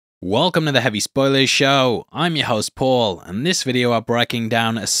Welcome to the Heavy Spoilers Show. I'm your host Paul, and this video I'm breaking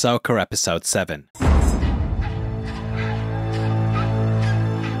down Ahsoka episode 7.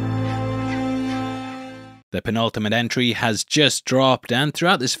 The penultimate entry has just dropped, and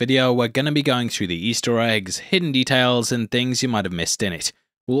throughout this video we're going to be going through the Easter eggs, hidden details and things you might have missed in it.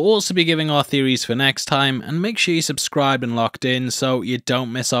 We'll also be giving our theories for next time, and make sure you subscribe and locked in so you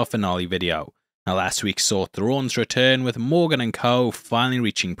don't miss our finale video. Now last week saw Thrawn's return with Morgan and co. finally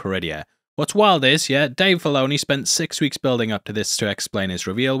reaching Peridea. What's wild is, Dave Filoni spent 6 weeks building up to this to explain his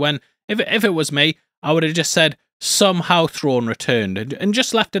reveal when, if it was me, I would have just said, somehow Thrawn returned, and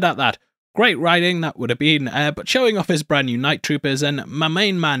just left it at that. Great writing that would have been, but showing off his brand new night troopers and my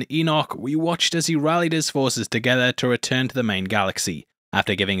main man Enoch, we watched as he rallied his forces together to return to the main galaxy.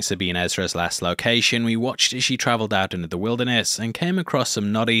 After giving Sabine Ezra's last location, we watched as she travelled out into the wilderness and came across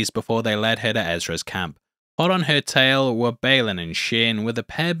some noddies before they led her to Ezra's camp. Hot on her tail were Baylan and Shin, with the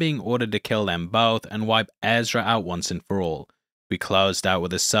pair being ordered to kill them both and wipe Ezra out once and for all. We closed out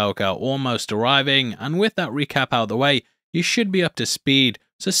with Ahsoka almost arriving, and with that recap out of the way, you should be up to speed,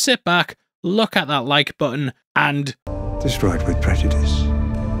 so sit back, look at that like button, and... destroyed with prejudice.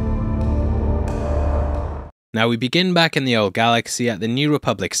 Now we begin back in the old galaxy at the New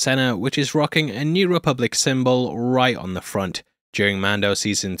Republic Center, which is rocking a New Republic symbol right on the front. During Mando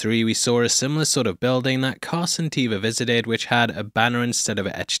Season 3 we saw a similar sort of building that Kos and Tiva visited, which had a banner instead of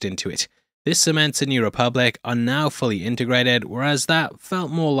etched into it. This cements and New Republic are now fully integrated, whereas that felt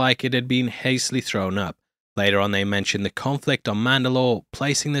more like it had been hastily thrown up. Later on they mentioned the conflict on Mandalore,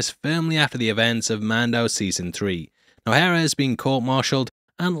 placing this firmly after the events of Mando Season 3. Now Hera has been court-martialed,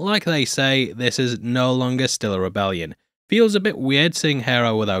 and like they say, this is no longer still a rebellion. Feels a bit weird seeing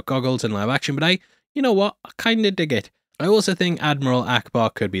Hera without goggles in live action, but hey, you know what, I kinda dig it. I also think Admiral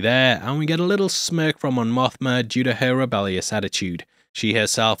Akbar could be there, and we get a little smirk from Mon Mothma due to her rebellious attitude. She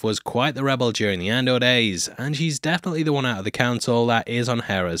herself was quite the rebel during the Andor days, and she's definitely the one out of the council that is on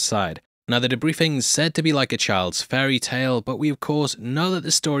Hera's side. Now the debriefing's said to be like a child's fairy tale, but we of course know that the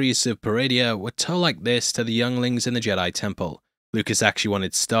stories of Peridea were told like this to the younglings in the Jedi Temple. Lucas actually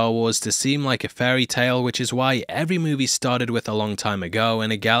wanted Star Wars to seem like a fairy tale, which is why every movie started with a long time ago in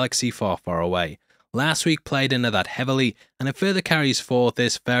a galaxy far, far away. Last week played into that heavily, and it further carries forth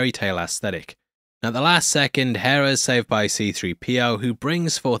this fairy tale aesthetic. At the last second, Hera is saved by C-3PO, who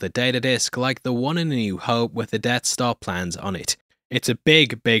brings forth a data disk like the one in A New Hope with the Death Star plans on it. It's a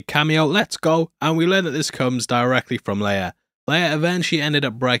big cameo, let's go, and we learn that this comes directly from Leia. Leia eventually ended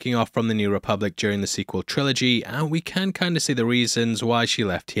up breaking off from the New Republic during the sequel trilogy, and we can kinda see the reasons why she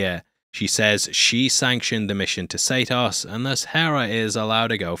left here. She says she sanctioned the mission to Satos, and thus Hera is allowed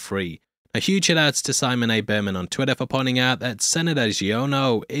to go free. A huge shoutouts to Simon A. Berman on Twitter for pointing out that Senator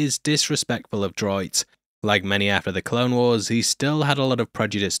Giono is disrespectful of droids. Like many after the Clone Wars, he still had a lot of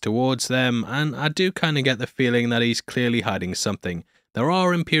prejudice towards them, and I do kinda get the feeling that he's clearly hiding something. There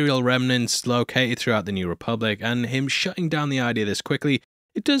are Imperial remnants located throughout the New Republic, and him shutting down the idea this quickly,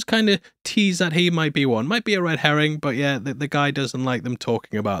 it does kinda tease that he might be one. Might be a red herring, but yeah, the guy doesn't like them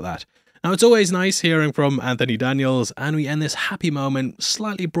talking about that. Now it's always nice hearing from Anthony Daniels, and we end this happy moment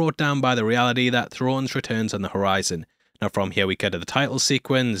slightly brought down by the reality that Thrawn's returns on the horizon. Now from here we cut to the title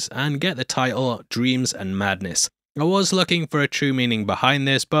sequence, and get the title, Dreams and Madness. I was looking for a true meaning behind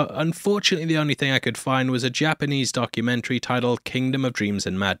this, but unfortunately the only thing I could find was a Japanese documentary titled Kingdom of Dreams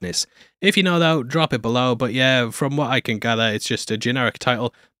and Madness. If you know though, drop it below, but yeah, from what I can gather it's just a generic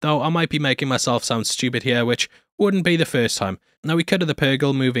title, though I might be making myself sound stupid here, which wouldn't be the first time. Now we cut to the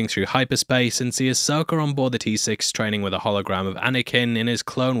Purgle moving through hyperspace and see Ahsoka on board the T6 training with a hologram of Anakin in his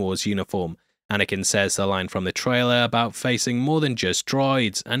Clone Wars uniform. Anakin says the line from the trailer about facing more than just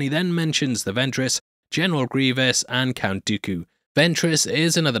droids, and he then mentions the Ventress, General Grievous and Count Dooku. Ventress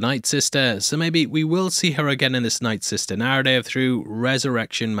is another Night Sister, so maybe we will see her again in this Night Sister narrative through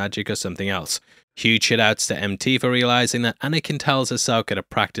resurrection magic or something else. Huge shoutouts to MT for realising that Anakin tells Ahsoka to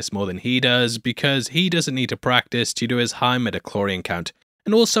practice more than he does because he doesn't need to practice due to his high midichlorian count,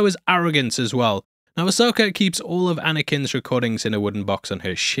 and also his arrogance as well. Now Ahsoka keeps all of Anakin's recordings in a wooden box on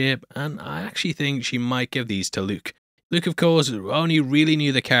her ship, and I actually think she might give these to Luke. Luke, of course, only really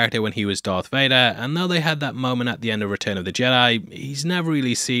knew the character when he was Darth Vader, and though they had that moment at the end of Return of the Jedi, he's never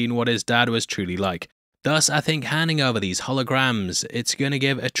really seen what his dad was truly like. Thus, I think handing over these holograms, it's going to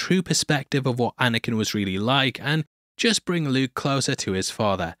give a true perspective of what Anakin was really like, and just bring Luke closer to his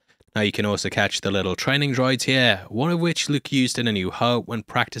father. Now you can also catch the little training droids here, one of which Luke used in A New Hope when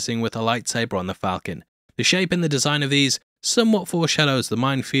practicing with a lightsaber on the Falcon. The shape and the design of these somewhat foreshadows the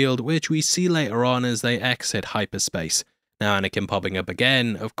minefield, which we see later on as they exit hyperspace. Now Anakin popping up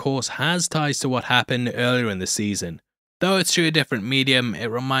again, of course, has ties to what happened earlier in the season. Though it's through a different medium,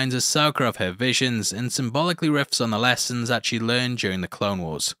 it reminds Ahsoka of her visions and symbolically riffs on the lessons that she learned during the Clone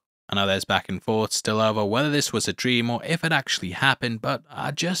Wars. I know there's back and forth still over whether this was a dream or if it actually happened, but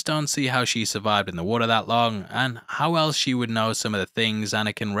I just don't see how she survived in the water that long, and how else she would know some of the things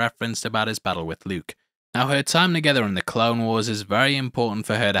Anakin referenced about his battle with Luke. Now, her time together in the Clone Wars is very important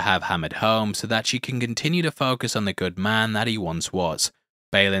for her to have hammered home so that she can continue to focus on the good man that he once was.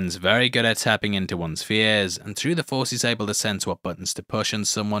 Baylan's very good at tapping into one's fears, and through the Force he's able to sense what buttons to push on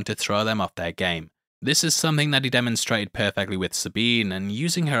someone to throw them off their game. This is something that he demonstrated perfectly with Sabine, and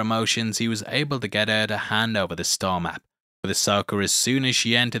using her emotions he was able to get her to hand over the star map. With Ahsoka, as soon as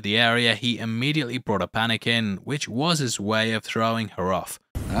she entered the area, he immediately brought up Anakin, which was his way of throwing her off.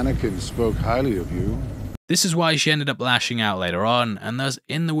 Anakin spoke highly of you. This is why she ended up lashing out later on, and thus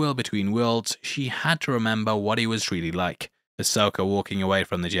in the world between worlds, she had to remember what he was really like. Ahsoka walking away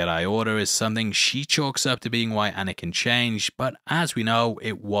from the Jedi Order is something she chalks up to being why Anakin changed, but as we know,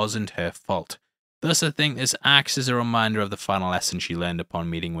 it wasn't her fault. Thus, I think this acts as a reminder of the final lesson she learned upon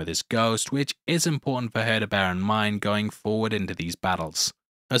meeting with his ghost, which is important for her to bear in mind going forward into these battles.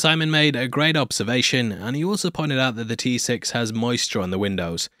 Now, Simon made a great observation, and he also pointed out that the T6 has moisture on the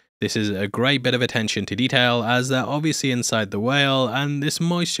windows. This is a great bit of attention to detail, as they're obviously inside the whale, and this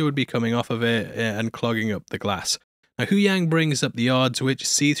moisture would be coming off of it and clogging up the glass. Now, Huyang brings up the odds, which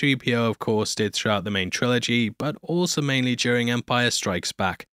C-3PO of course did throughout the main trilogy, but also mainly during Empire Strikes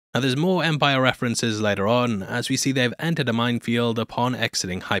Back. Now, there's more Empire references later on, as we see they've entered a minefield upon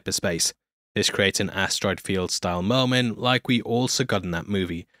exiting hyperspace. This creates an asteroid field style moment, like we also got in that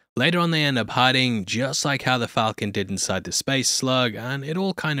movie. Later on they end up hiding, just like how the Falcon did inside the space slug, and it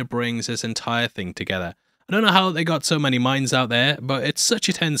all kind of brings this entire thing together. I don't know how they got so many mines out there, but it's such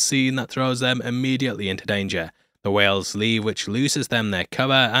a tense scene that throws them immediately into danger. The whales leave, which loses them their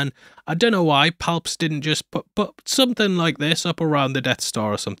cover, and I don't know why Palps didn't just put something like this up around the Death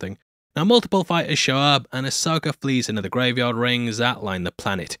Star or something. Now, multiple fighters show up, and Ahsoka flees into the graveyard rings that line the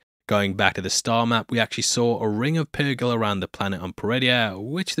planet. Going back to the star map, we actually saw a ring of Purgle around the planet on Peridia,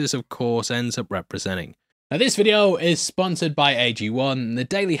 which this of course ends up representing. Now, this video is sponsored by AG1, the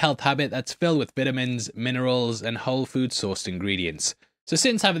daily health habit that's filled with vitamins, minerals, and whole food sourced ingredients. So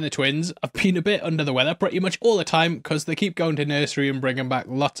since having the twins, I've been a bit under the weather pretty much all the time because they keep going to nursery and bringing back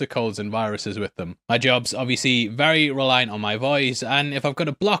lots of colds and viruses with them. My job's obviously very reliant on my voice, and if I've got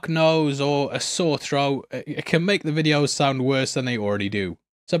a blocked nose or a sore throat, it can make the videos sound worse than they already do.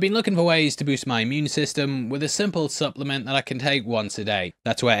 So I've been looking for ways to boost my immune system with a simple supplement that I can take once a day.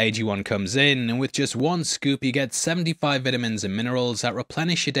 That's where AG1 comes in, and with just one scoop you get 75 vitamins and minerals that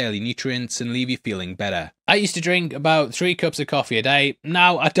replenish your daily nutrients and leave you feeling better. I used to drink about 3 cups of coffee a day.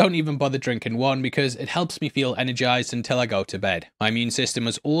 Now I don't even bother drinking one because it helps me feel energized until I go to bed. My immune system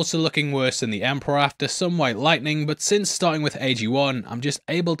was also looking worse than the Emperor after some white lightning, but since starting with AG1, I'm just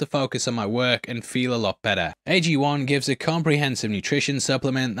able to focus on my work and feel a lot better. AG1 gives a comprehensive nutrition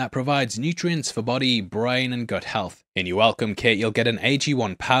supplement that provides nutrients for body, brain, and gut health. In your welcome kit, you'll get an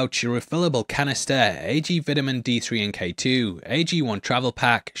AG1 pouch, a refillable canister, AG vitamin D3 and K2, AG1 travel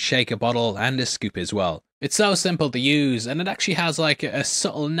pack, shaker bottle, and a scoop as well. It's so simple to use, and it actually has like a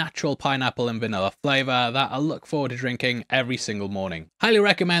subtle natural pineapple and vanilla flavour that I look forward to drinking every single morning. Highly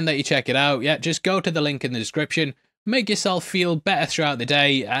recommend that you check it out. Yeah, just go to the link in the description, make yourself feel better throughout the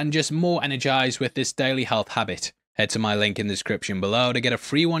day, and just more energized with this daily health habit. Head to my link in the description below to get a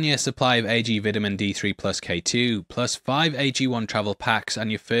free 1-year supply of AG Vitamin D3 plus K2, plus 5 AG1 travel packs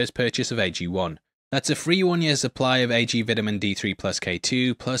on your first purchase of AG1. That's a free 1-year supply of AG Vitamin D3 plus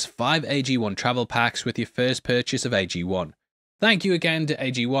K2, plus 5 AG1 travel packs with your first purchase of AG1. Thank you again to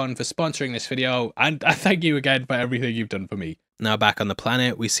AG1 for sponsoring this video, and thank you again for everything you've done for me. Now back on the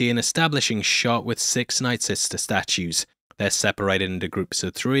planet, we see an establishing shot with 6 Night Sister statues. They're separated into groups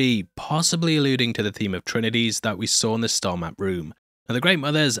of 3, possibly alluding to the theme of trinities that we saw in the Star Map room. Now, the Great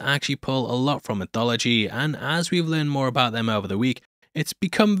Mothers actually pull a lot from mythology, and as we've learned more about them over the week, it's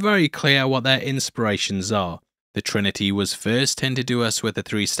become very clear what their inspirations are. The Trinity was first hinted to us with the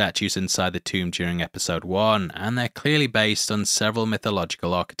 3 statues inside the tomb during Episode 1, and they're clearly based on several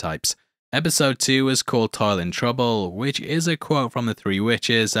mythological archetypes. Episode 2 is called Toil and Trouble, which is a quote from the 3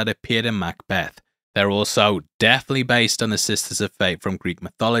 witches that appeared in Macbeth. They're also definitely based on the Sisters of Fate from Greek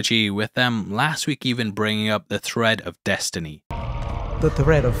mythology, with them last week even bringing up the thread of destiny. The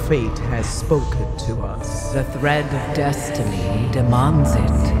thread of fate has spoken to us. The thread of destiny demands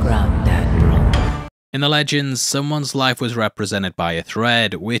it, Grand Admiral. In the legends, someone's life was represented by a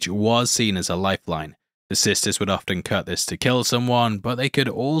thread, which was seen as a lifeline. The sisters would often cut this to kill someone, but they could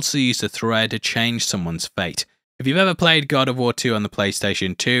also use the thread to change someone's fate. If you've ever played God of War 2 on the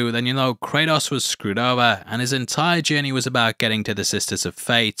PlayStation 2, then you know Kratos was screwed over, and his entire journey was about getting to the Sisters of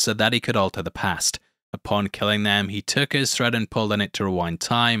Fate so that he could alter the past. Upon killing them, he took his thread and pulled on it to rewind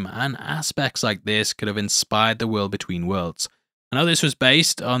time, and aspects like this could have inspired the World Between Worlds. I know this was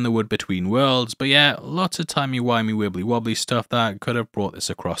based on the Wood Between Worlds, but yeah, lots of timey-wimey wibbly-wobbly stuff that could have brought this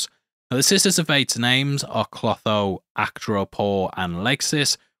across. Now, the Sisters of Fate's names are Clotho, Actropor, and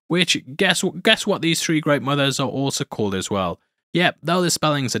Lexis, which, guess what these three great mothers are also called as well. Yep, though the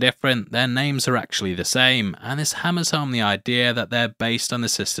spellings are different, their names are actually the same, and this hammers home the idea that they're based on the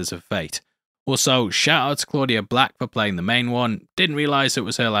Sisters of Fate. Also, shout out to Claudia Black for playing the main one. Didn't realise it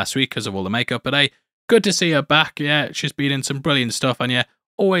was her last week because of all the makeup, but hey, good to see her back. Yeah, she's been in some brilliant stuff, and yeah,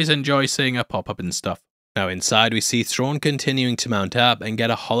 always enjoy seeing her pop up and stuff. Now inside we see Thrawn continuing to mount up and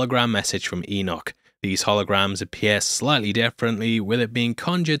get a hologram message from Enoch. These holograms appear slightly differently, with it being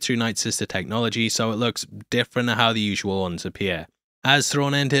conjured through Night Sister technology, so it looks different to how the usual ones appear. As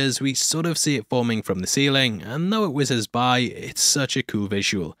Thrawn enters, we sort of see it forming from the ceiling, and though it whizzes by, it's such a cool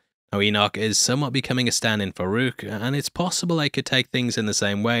visual. Now Enoch is somewhat becoming a stand-in for Rook, and it's possible they could take things in the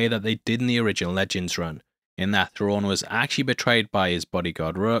same way that they did in the original Legends run, in that Thrawn was actually betrayed by his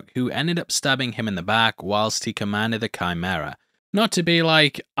bodyguard Rook, who ended up stabbing him in the back whilst he commanded the Chimera. Not to be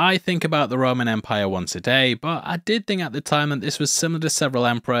like, I think about the Roman Empire once a day, but I did think at the time that this was similar to several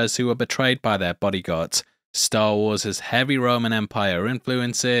emperors who were betrayed by their bodyguards. Star Wars has heavy Roman Empire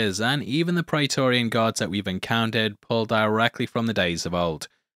influences, and even the Praetorian Guards that we've encountered pull directly from the days of old.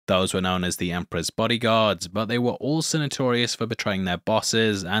 Those were known as the Emperor's bodyguards, but they were also notorious for betraying their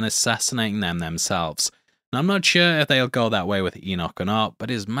bosses and assassinating them themselves. Now, I'm not sure if they'll go that way with Enoch or not, but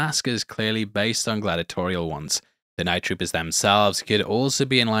his mask is clearly based on gladiatorial ones. The Night Troopers themselves could also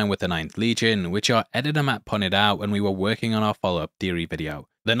be in line with the 9th Legion, which our editor Matt pointed out when we were working on our follow-up theory video.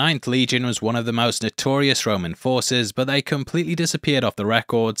 The 9th Legion was one of the most notorious Roman forces, but they completely disappeared off the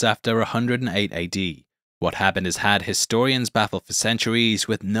records after 108 AD. What happened has had historians battle for centuries,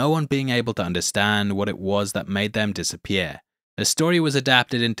 with no one being able to understand what it was that made them disappear. The story was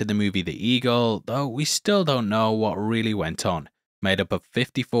adapted into the movie The Eagle, though we still don't know what really went on. Made up of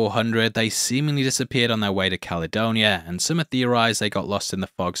 5,400, they seemingly disappeared on their way to Caledonia, and some have theorized they got lost in the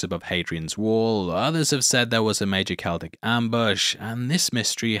fogs above Hadrian's Wall. Others have said there was a major Celtic ambush, and this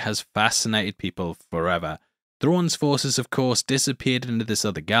mystery has fascinated people forever. Thrawn's forces, of course, disappeared into this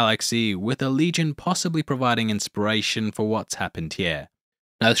other galaxy, with a Legion possibly providing inspiration for what's happened here.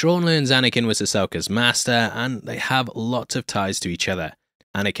 Now, Thrawn learns Anakin was Ahsoka's master, and they have lots of ties to each other.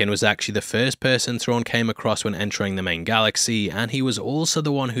 Anakin was actually the first person Thrawn came across when entering the main galaxy, and he was also the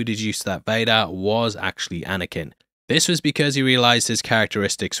one who deduced that Vader was actually Anakin. This was because he realized his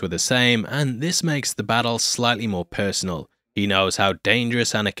characteristics were the same, and this makes the battle slightly more personal. He knows how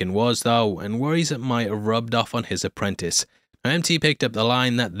dangerous Anakin was though, and worries it might have rubbed off on his apprentice. MT picked up the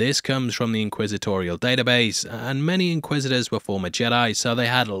line that this comes from the Inquisitorial database, and many Inquisitors were former Jedi, so they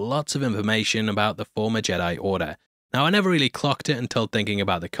had lots of information about the former Jedi Order. Now, I never really clocked it until thinking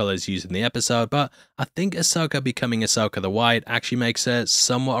about the colours used in the episode, but I think Ahsoka becoming Ahsoka the White actually makes her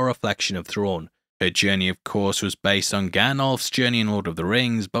somewhat a reflection of Thrawn. Her journey, of course, was based on Gandalf's journey in Lord of the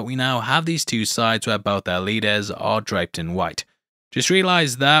Rings, but we now have these two sides where both their leaders are draped in white. Just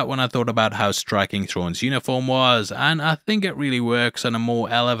realised that when I thought about how striking Thrawn's uniform was, and I think it really works on a more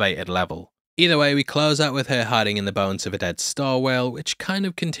elevated level. Either way, we close out with her hiding in the bones of a dead star whale, which kind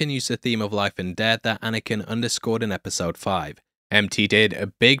of continues the theme of life and death that Anakin underscored in episode 5. MT did a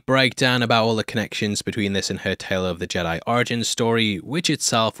big breakdown about all the connections between this and her Tale of the Jedi origin story, which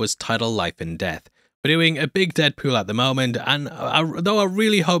itself was titled Life and Death. We're doing a big Deadpool at the moment, and though I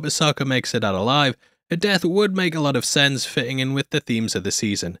really hope Ahsoka makes it out alive, her death would make a lot of sense fitting in with the themes of the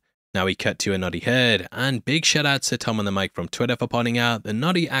season. Now we cut to a Noddy herd, and big shoutouts to Tom on the mic from Twitter for pointing out the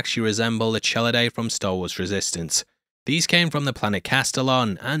Noddy actually resemble the Chelidae from Star Wars Resistance. These came from the planet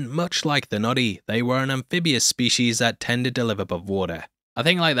Castellon, and much like the Noddy, they were an amphibious species that tended to live above water. I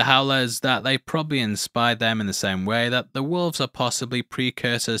think like the Howlers, that they probably inspired them in the same way that the wolves are possibly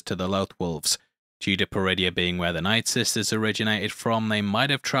precursors to the Loth wolves. Due to Peridia being where the Night Sisters originated from, they might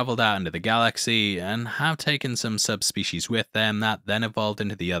have travelled out into the galaxy and have taken some subspecies with them that then evolved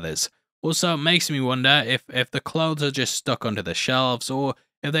into the others. Also, it makes me wonder if the clothes are just stuck onto the shelves, or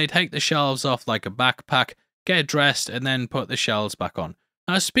if they take the shelves off like a backpack, get dressed, and then put the shelves back on.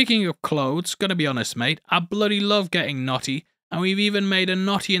 Now, speaking of clothes, gotta be honest mate, I bloody love getting naughty, and we've even made a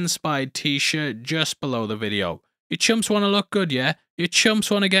naughty-inspired t-shirt just below the video. You chumps want to look good, yeah? You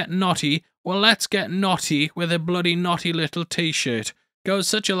chumps want to get naughty? Well, let's get naughty with a bloody naughty little t-shirt. Goes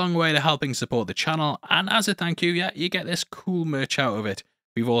such a long way to helping support the channel, and as a thank you, yeah, you get this cool merch out of it.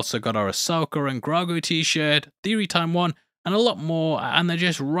 We've also got our Ahsoka and Grogu t-shirt, Theory Time 1, and a lot more, and they're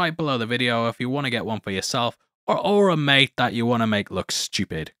just right below the video if you want to get one for yourself, or a mate that you want to make look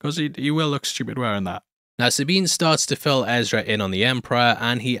stupid, because you will look stupid wearing that. Now Sabine starts to fill Ezra in on the Emperor,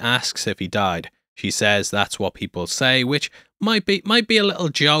 and he asks if he died. She says that's what people say, which might be a little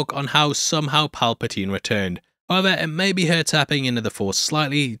joke on how somehow Palpatine returned. However, it may be her tapping into the Force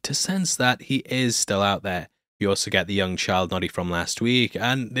slightly to sense that he is still out there. We also get the young child Noddy from last week,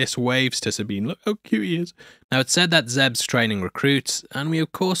 and this waves to Sabine. Look how cute he is. Now it's said that Zeb's training recruits, and we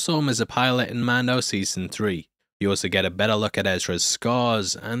of course saw him as a pilot in Mando Season 3. You also get a better look at Ezra's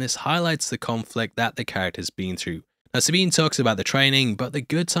scars, and this highlights the conflict that the character's been through. Now Sabine talks about the training, but the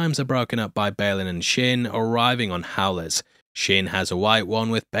good times are broken up by Baylan and Shin arriving on Howlers. Shin has a white one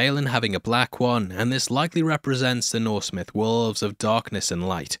with Baylan having a black one, and this likely represents the Norse myth wolves of darkness and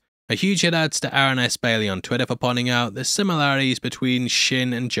light. A huge shout outs to Aaron S. Bailey on Twitter for pointing out the similarities between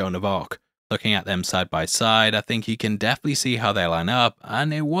Shin and Joan of Arc. Looking at them side by side, I think you can definitely see how they line up,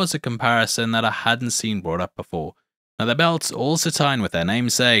 and it was a comparison that I hadn't seen brought up before. Now the belts also tie in with their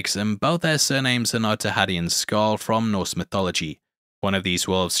namesakes, and both their surnames are nod to Hadion's skull from Norse mythology. One of these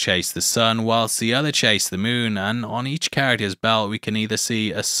wolves chased the sun, whilst the other chased the moon, and on each character's belt we can either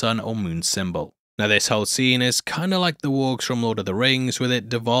see a sun or moon symbol. Now this whole scene is kinda like the wargs from Lord of the Rings, with it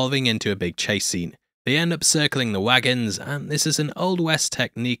devolving into a big chase scene. They end up circling the wagons, and this is an Old West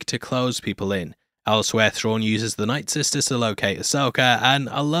technique to close people in. Elsewhere, Thrawn uses the Night Sisters to locate Ahsoka, and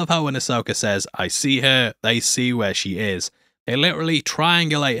I love how when Ahsoka says, "I see her," they see where she is. They literally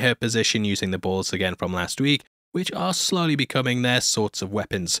triangulate her position using the balls again from last week, which are slowly becoming their sorts of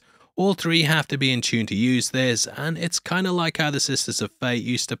weapons. All three have to be in tune to use this, and it's kinda like how the Sisters of Fate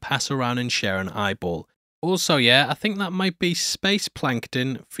used to pass around and share an eyeball. Also, yeah, I think that might be space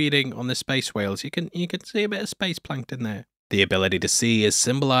plankton feeding on the space whales. You can see a bit of space plankton there. The ability to see is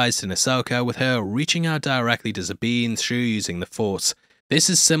symbolized in Ahsoka, with her reaching out directly to Sabine through using the Force. This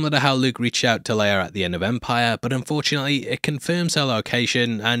is similar to how Luke reached out to Leia at the end of Empire, but unfortunately it confirms her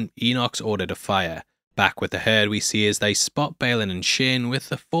location and Enoch's order to fire. Back with the herd we see as they spot Baylan and Shin, with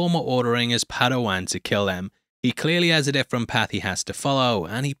the former ordering his Padawan to kill them. He clearly has a different path he has to follow,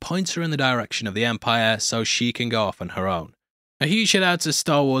 and he points her in the direction of the Empire so she can go off on her own. A huge shout out to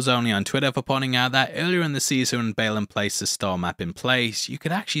Star Wars Only on Twitter for pointing out that earlier in the season when Baylan placed the star map in place, you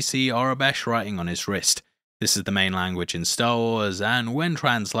could actually see Aurebesh writing on his wrist. This is the main language in Star Wars, and when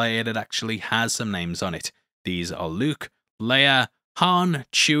translated it actually has some names on it. These are Luke, Leia, Han,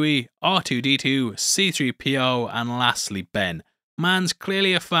 Chewie, R2-D2, C-3PO, and lastly Ben. Man's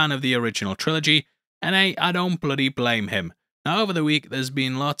clearly a fan of the original trilogy, and hey, I don't bloody blame him. Now over the week there's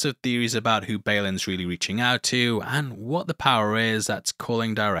been lots of theories about who Baylan's really reaching out to, and what the power is that's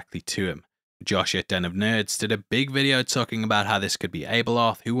calling directly to him. Josh at Den of Nerds did a big video talking about how this could be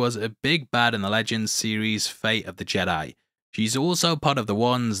Abeloth, who was a big bad in the Legends series Fate of the Jedi. She's also part of the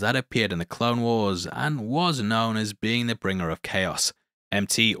ones that appeared in the Clone Wars, and was known as being the bringer of chaos.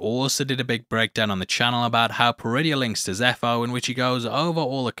 MT also did a big breakdown on the channel about how Peridia links to Zepho, in which he goes over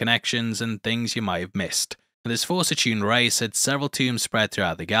all the connections and things you might have missed. This Force-attuned race had several tombs spread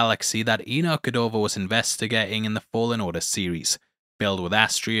throughout the galaxy that Enoch Cordova was investigating in the Fallen Order series. Filled with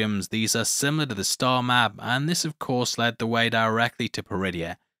astriums, these are similar to the star map, and this of course led the way directly to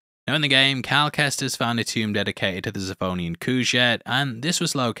Peridia. Now in the game, Cal Kestis found a tomb dedicated to the Zephonian Kujet, and this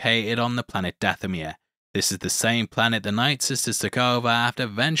was located on the planet Dathomir. This is the same planet the Night Sisters took over after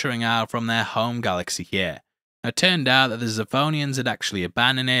venturing out from their home galaxy here. It turned out that the Zephonians had actually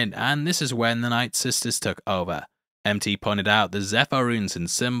abandoned it, and this is when the Night Sisters took over. MT pointed out the Zepho runes and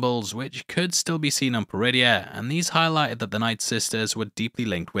symbols, which could still be seen on Peridia, and these highlighted that the Night Sisters were deeply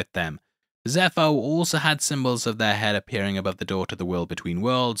linked with them. Zepho also had symbols of their head appearing above the door to the world between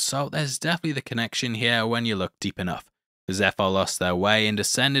worlds, so there's definitely the connection here when you look deep enough. The Zepho lost their way and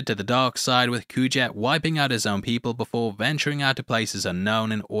descended to the dark side, with Kujet wiping out his own people before venturing out to places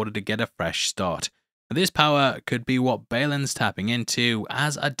unknown in order to get a fresh start. This power could be what Baylan's tapping into,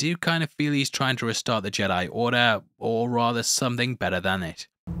 as I do kind of feel he's trying to restart the Jedi Order, or rather something better than it.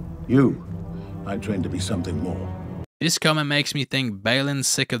 I trained to be something more. This comment makes me think Baylan's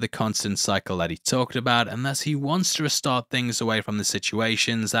sick of the constant cycle that he talked about, and thus he wants to restart things away from the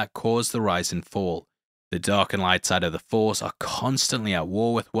situations that caused the rise and fall. The dark and light side of the Force are constantly at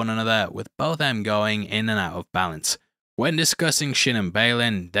war with one another, with both them going in and out of balance. When discussing Shin and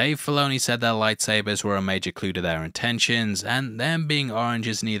Baylan, Dave Filoni said their lightsabers were a major clue to their intentions, and them being orange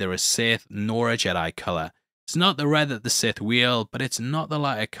is neither a Sith nor a Jedi colour. It's not the red that the Sith wield, but it's not the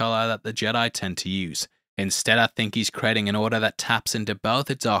lighter colour that the Jedi tend to use. Instead, I think he's creating an order that taps into both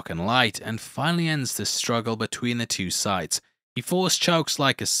the dark and light, and finally ends the struggle between the two sides. He force chokes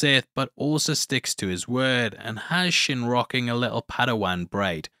like a Sith, but also sticks to his word, and has Shin rocking a little Padawan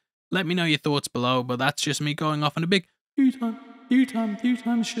braid. Let me know your thoughts below, but that's just me going off on a big few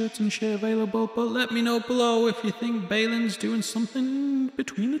times shirts and shit available, but let me know below if you think Baylan's doing something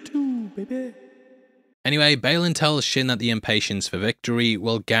between the two, baby. Anyway, Baylan tells Shin that the impatience for victory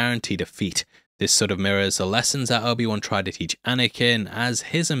will guarantee defeat. This sort of mirrors the lessons that Obi-Wan tried to teach Anakin, as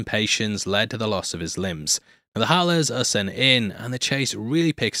his impatience led to the loss of his limbs. Now, the Howlers are sent in, and the chase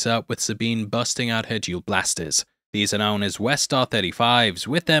really picks up with Sabine busting out her dual blasters. These are known as Westar 35s,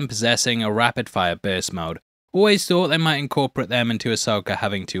 with them possessing a rapid-fire burst mode. Always thought they might incorporate them into Ahsoka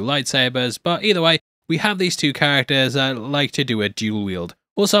having two lightsabers, but either way, we have these two characters that like to do a dual wield.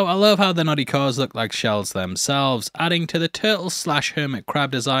 Also, I love how the naughty cars look like shells themselves, adding to the turtle/hermit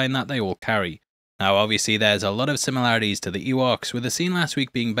crab design that they all carry. Now obviously there's a lot of similarities to the Ewoks, with the scene last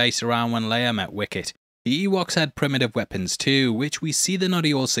week being based around when Leia met Wicket. The Ewoks had primitive weapons too, which we see the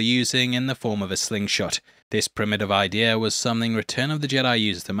Noddy also using in the form of a slingshot. This primitive idea was something Return of the Jedi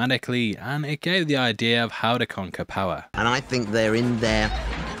used thematically, and it gave the idea of how to conquer power. And I think they're in there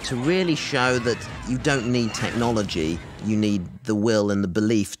to really show that you don't need technology, you need the will and the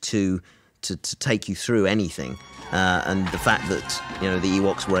belief to take you through anything. And the fact that, you know, the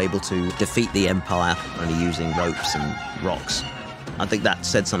Ewoks were able to defeat the Empire only using ropes and rocks, I think that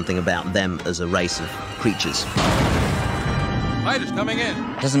said something about them as a race of creatures. Fighters coming in.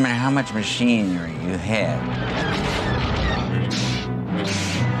 Doesn't matter how much machinery you have.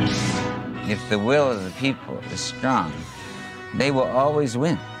 If the will of the people is strong, they will always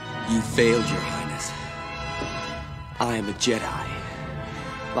win. You failed, Your Highness. I am a Jedi,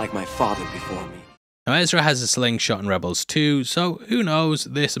 like my father before me. Now Ezra has a slingshot in Rebels too, so who knows,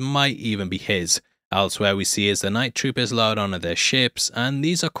 this might even be his. Elsewhere we see as the night troopers load onto their ships, and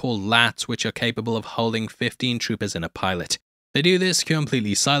these are called lats, which are capable of holding 15 troopers and a pilot. They do this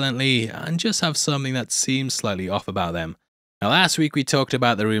completely silently, and just have something that seems slightly off about them. Now last week we talked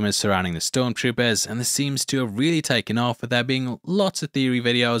about the rumours surrounding the stormtroopers, and this seems to have really taken off, with there being lots of theory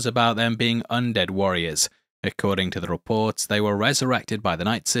videos about them being undead warriors. According to the reports, they were resurrected by the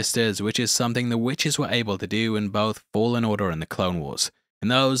Night Sisters, which is something the witches were able to do in both Fallen Order and the Clone Wars. In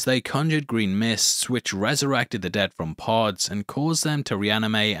those, they conjured green mists, which resurrected the dead from pods and caused them to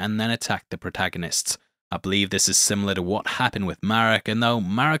reanimate and then attack the protagonists. I believe this is similar to what happened with Marek, and though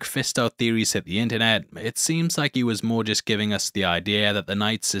Marek Fisto theories hit the internet, it seems like he was more just giving us the idea that the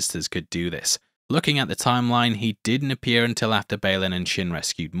Night Sisters could do this. Looking at the timeline, he didn't appear until after Baylan and Shin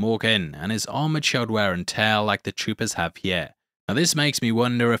rescued Morgan, and his armor showed wear and tear like the troopers have here. Now this makes me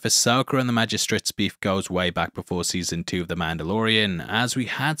wonder if Ahsoka and the Magistrate's beef goes way back before Season 2 of The Mandalorian, as we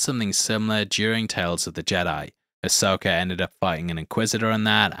had something similar during Tales of the Jedi. Ahsoka ended up fighting an Inquisitor on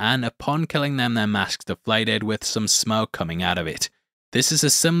that, and upon killing them their masks deflated with some smoke coming out of it. This is a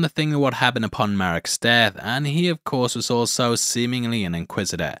similar thing to what happened upon Marek's death, and he of course was also seemingly an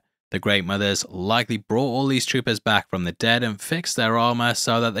Inquisitor. The Great Mothers likely brought all these troopers back from the dead and fixed their armor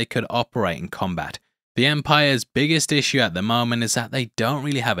so that they could operate in combat. The Empire's biggest issue at the moment is that they don't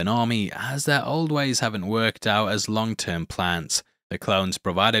really have an army, as their old ways haven't worked out as long-term plans. The clones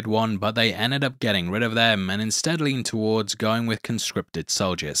provided one, but they ended up getting rid of them and instead leaned towards going with conscripted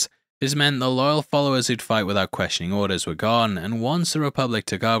soldiers. This meant the loyal followers who'd fight without questioning orders were gone, and once the Republic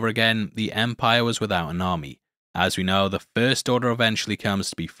took over again, the Empire was without an army. As we know, the First Order eventually comes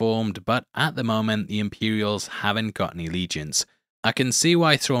to be formed, but at the moment the Imperials haven't got any legions. I can see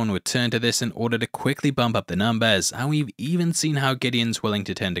why Thrawn would turn to this in order to quickly bump up the numbers, and we've even seen how Gideon's willing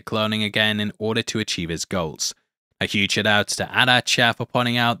to turn to cloning again in order to achieve his goals. A huge shout out to Adat Shah for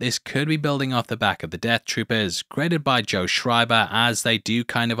pointing out this could be building off the back of the Death Troopers, created by Joe Schreiber, as they do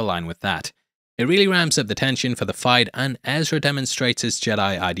kind of align with that. It really ramps up the tension for the fight, and Ezra demonstrates his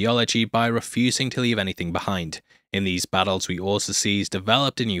Jedi ideology by refusing to leave anything behind. In these battles we also see he's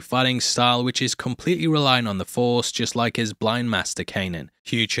developed a new fighting style which is completely reliant on the Force, just like his blind master Kanan.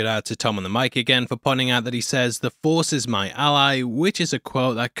 Huge shout out to Tom on the mic again for pointing out that he says, "The Force is my ally," which is a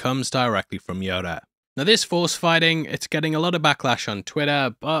quote that comes directly from Yoda. Now this Force fighting, it's getting a lot of backlash on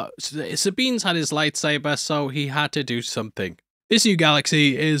Twitter, but Sabine's had his lightsaber, so he had to do something. This new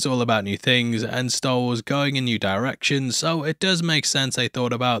galaxy is all about new things, and Star Wars going in new directions, so it does make sense they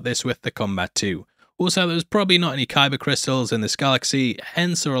thought about this with the combat too. Also, there's probably not any kyber crystals in this galaxy,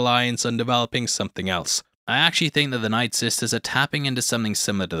 hence a reliance on developing something else. I actually think that the Night Sisters are tapping into something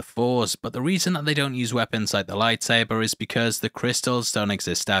similar to the Force, but the reason that they don't use weapons like the lightsaber is because the crystals don't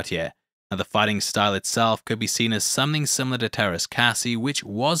exist out here. Now the fighting style itself could be seen as something similar to Terrace Cassie, which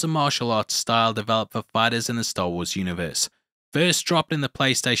was a martial arts style developed for fighters in the Star Wars universe. First dropped in the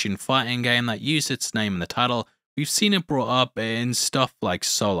PlayStation fighting game that used its name in the title, We've seen it brought up in stuff like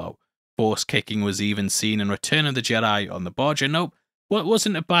Solo. Force kicking was even seen in Return of the Jedi on the barge, and nope,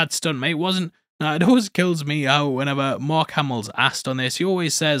 wasn't a bad stunt, mate, wasn't. Now, it always kills me out whenever Mark Hamill's asked on this, he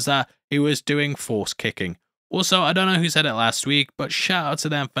always says that he was doing force kicking. Also, I don't know who said it last week, but shout out to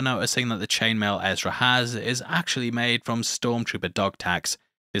them for noticing that the chainmail Ezra has is actually made from Stormtrooper dog tags.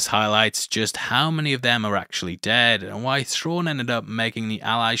 This highlights just how many of them are actually dead, and why Thrawn ended up making the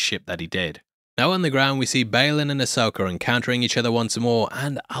Allies ship that he did. Now on the ground we see Baylan and Ahsoka encountering each other once more,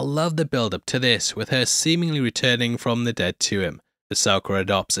 and I love the build up to this, with her seemingly returning from the dead to him. Ahsoka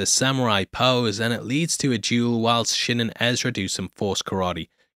adopts a samurai pose, and it leads to a duel whilst Shin and Ezra do some force karate.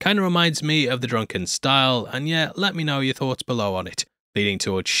 Kinda reminds me of the Drunken style, and yeah, let me know your thoughts below on it. Leading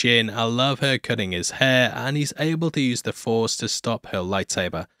towards Shin, I love her cutting his hair, and he's able to use the force to stop her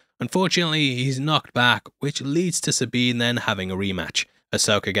lightsaber. Unfortunately, he's knocked back, which leads to Sabine then having a rematch.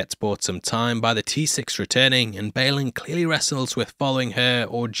 Ahsoka gets bought some time by the T6 returning, and Baylan clearly wrestles with following her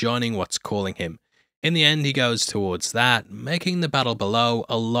or joining what's calling him. In the end, he goes towards that, making the battle below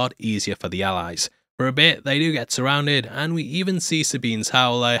a lot easier for the allies. For a bit, they do get surrounded, and we even see Sabine's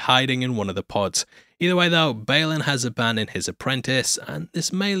Howler hiding in one of the pods. Either way though, Baylan has abandoned his apprentice, and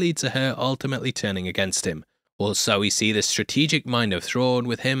this may lead to her ultimately turning against him. Also, we see the strategic mind of Thrawn,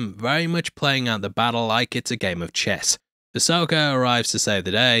 with him very much playing out the battle like it's a game of chess. Ahsoka arrives to save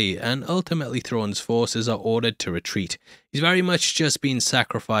the day, and ultimately Thrawn's forces are ordered to retreat. He's very much just been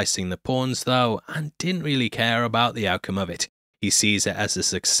sacrificing the pawns though, and didn't really care about the outcome of it. He sees it as a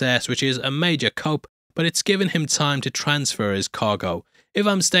success, which is a major cope, but it's given him time to transfer his cargo. If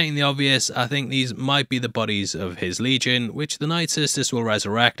I'm stating the obvious, I think these might be the bodies of his legion, which the Night Sisters will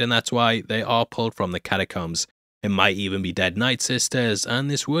resurrect, and that's why they are pulled from the catacombs. It might even be dead Night Sisters,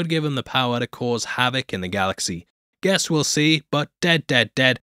 and this would give him the power to cause havoc in the galaxy. Guess we'll see, but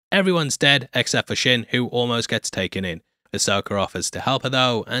dead. Everyone's dead except for Shin, who almost gets taken in. Ahsoka offers to help her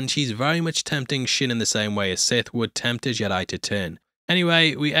though, and she's very much tempting Shin in the same way a Sith would tempt a Jedi to turn.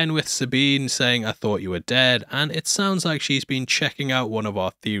 Anyway, we end with Sabine saying, "I thought you were dead," and it sounds like she's been checking out one of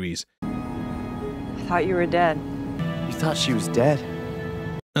our theories. I thought you were dead. You thought she was dead?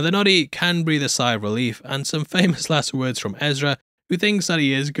 Now the Noddy can breathe a sigh of relief, and some famous last words from Ezra, who thinks that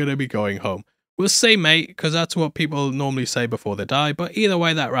he is going to be going home. We'll say mate, because that's what people normally say before they die, but either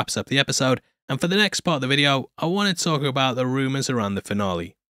way that wraps up the episode, and for the next part of the video, I want to talk about the rumours around the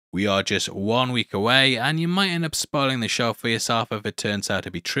finale. We are just 1 week away, and you might end up spoiling the show for yourself if it turns out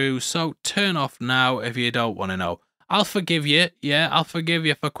to be true, so turn off now if you don't want to know. I'll forgive you, yeah, I'll forgive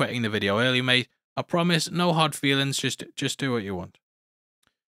you for quitting the video early, mate. I promise, no hard feelings, just do what you want.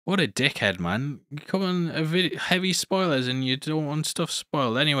 What a dickhead, man. You come on heavy spoilers and you don't want stuff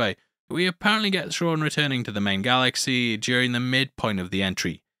spoiled. Anyway, we apparently get Thrawn returning to the main galaxy during the midpoint of the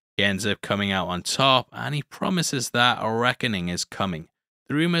entry. He ends up coming out on top, and he promises that a reckoning is coming.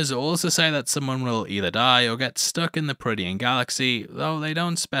 The rumours also say that someone will either die or get stuck in the Peridian galaxy, though they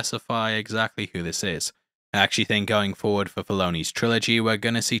don't specify exactly who this is. I actually think going forward for Filoni's trilogy, we're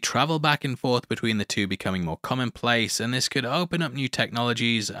going to see travel back and forth between the two becoming more commonplace, and this could open up new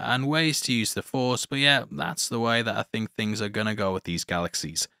technologies and ways to use the Force, but yeah, that's the way that I think things are going to go with these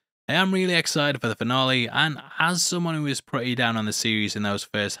galaxies. I am really excited for the finale, and as someone who is pretty down on the series in those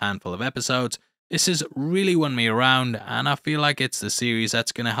first handful of episodes, this has really won me around, and I feel like it's the series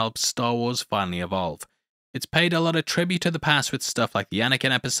that's going to help Star Wars finally evolve. It's paid a lot of tribute to the past with stuff like the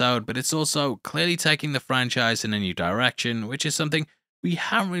Anakin episode, but it's also clearly taking the franchise in a new direction, which is something we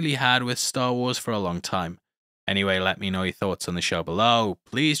haven't really had with Star Wars for a long time. Anyway, let me know your thoughts on the show below,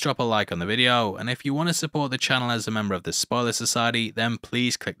 please drop a like on the video, and if you want to support the channel as a member of the Spoiler Society, then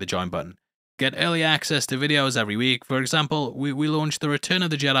please click the join button. Get early access to videos every week. For example, we launched the Return of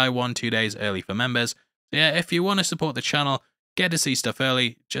the Jedi 1-2 days early for members. So yeah, if you want to support the channel, get to see stuff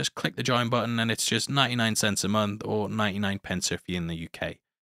early, just click the join button, and it's just 99 cents a month or 99 pence if you're in the UK.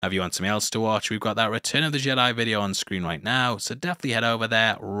 Now, if you want something else to watch, we've got that Return of the Jedi video on screen right now, so definitely head over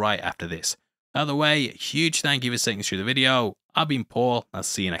there right after this. Either way, huge thank you for sitting through the video. I've been Paul, I'll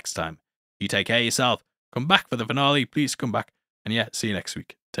see you next time. You take care of yourself, come back for the finale, please come back, and yeah, see you next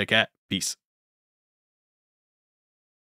week. Take care, peace.